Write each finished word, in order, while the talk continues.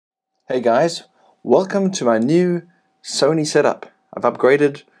Hey guys, welcome to my new Sony setup. I've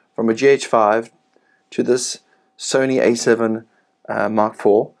upgraded from a GH5 to this Sony A7 Mark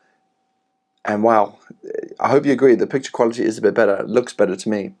IV, and wow, I hope you agree, the picture quality is a bit better, it looks better to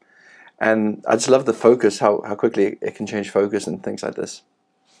me, and I just love the focus, how quickly it can change focus and things like this.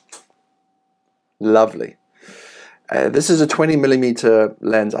 Lovely. This is a 20mm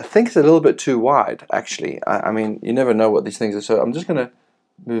lens. I think it's a little bit too wide, actually. I mean, you never know what these things are, so I'm just going to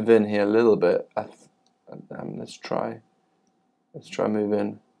move in here a little bit. Let's try move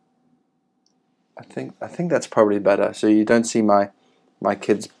in. I think that's probably better, so you don't see my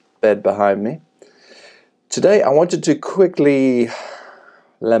kid's bed behind me. Today I wanted to quickly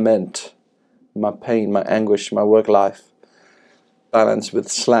lament my pain, my anguish, my work life balance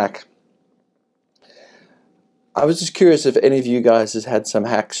with Slack. I was just curious if any of you guys has had some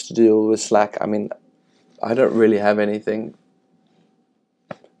hacks to deal with Slack. I mean, I don't really have anything,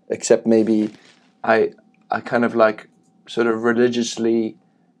 except maybe I kind of like sort of religiously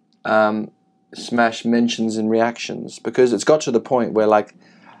smash mentions and reactions, because it's got to the point where like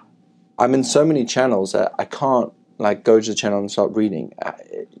I'm in so many channels that I can't like go to the channel and start reading.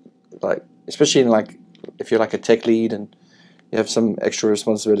 Like especially in like if you're like a tech lead and you have some extra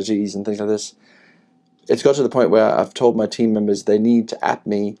responsibilities and things like this. It's got to the point where I've told my team members they need to app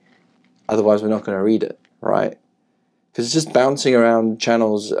me, otherwise we're not going to read it, right? Because it's just bouncing around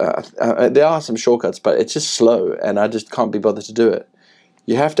channels. There are some shortcuts, but it's just slow, and I just can't be bothered to do it.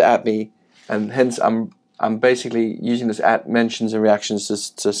 You have to app me, and hence I'm basically using this app mentions and reactions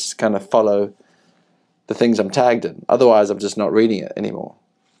to kind of follow the things I'm tagged in. Otherwise, I'm just not reading it anymore.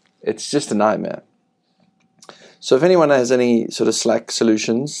 It's just a nightmare. So if anyone has any sort of Slack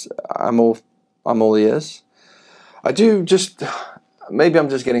solutions, I'm all ears. I do just, maybe I'm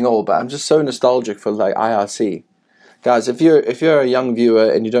just getting old, but I'm just so nostalgic for like IRC. Guys, if you're a young viewer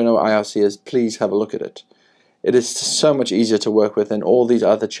and you don't know what IRC is, please have a look at it. It is so much easier to work with than all these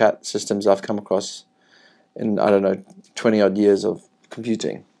other chat systems I've come across in, I don't know, 20 odd years of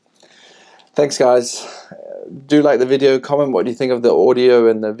computing. Thanks guys. Do like the video, comment what you think of the audio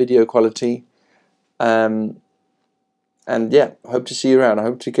and the video quality. And yeah, hope to see you around. I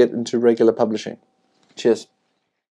hope to get into regular publishing. Cheers.